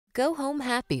Go home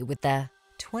happy with the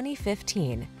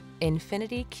 2015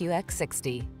 INFINITI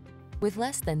QX60. With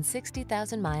less than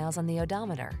 60,000 miles on the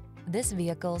odometer, this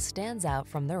vehicle stands out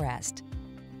from the rest.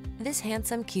 This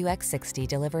handsome QX60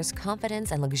 delivers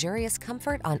confidence and luxurious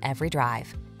comfort on every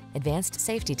drive. Advanced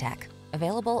safety tech,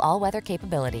 available all-weather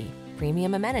capability,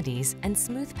 premium amenities, and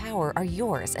smooth power are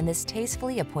yours in this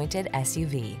tastefully appointed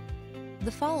SUV.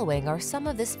 The following are some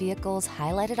of this vehicle's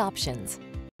highlighted options: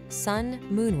 sun,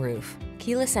 moonroof,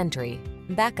 keyless entry,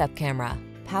 backup camera,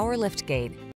 power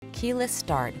liftgate, keyless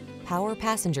start, power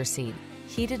passenger seat,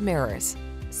 heated mirrors,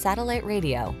 satellite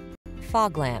radio,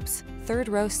 fog lamps, third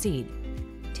row seat.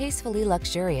 Tastefully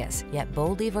luxurious, yet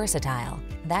boldly versatile.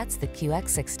 That's the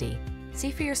QX60. See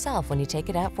for yourself when you take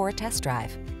it out for a test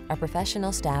drive. Our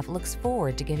professional staff looks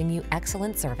forward to giving you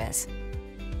excellent service.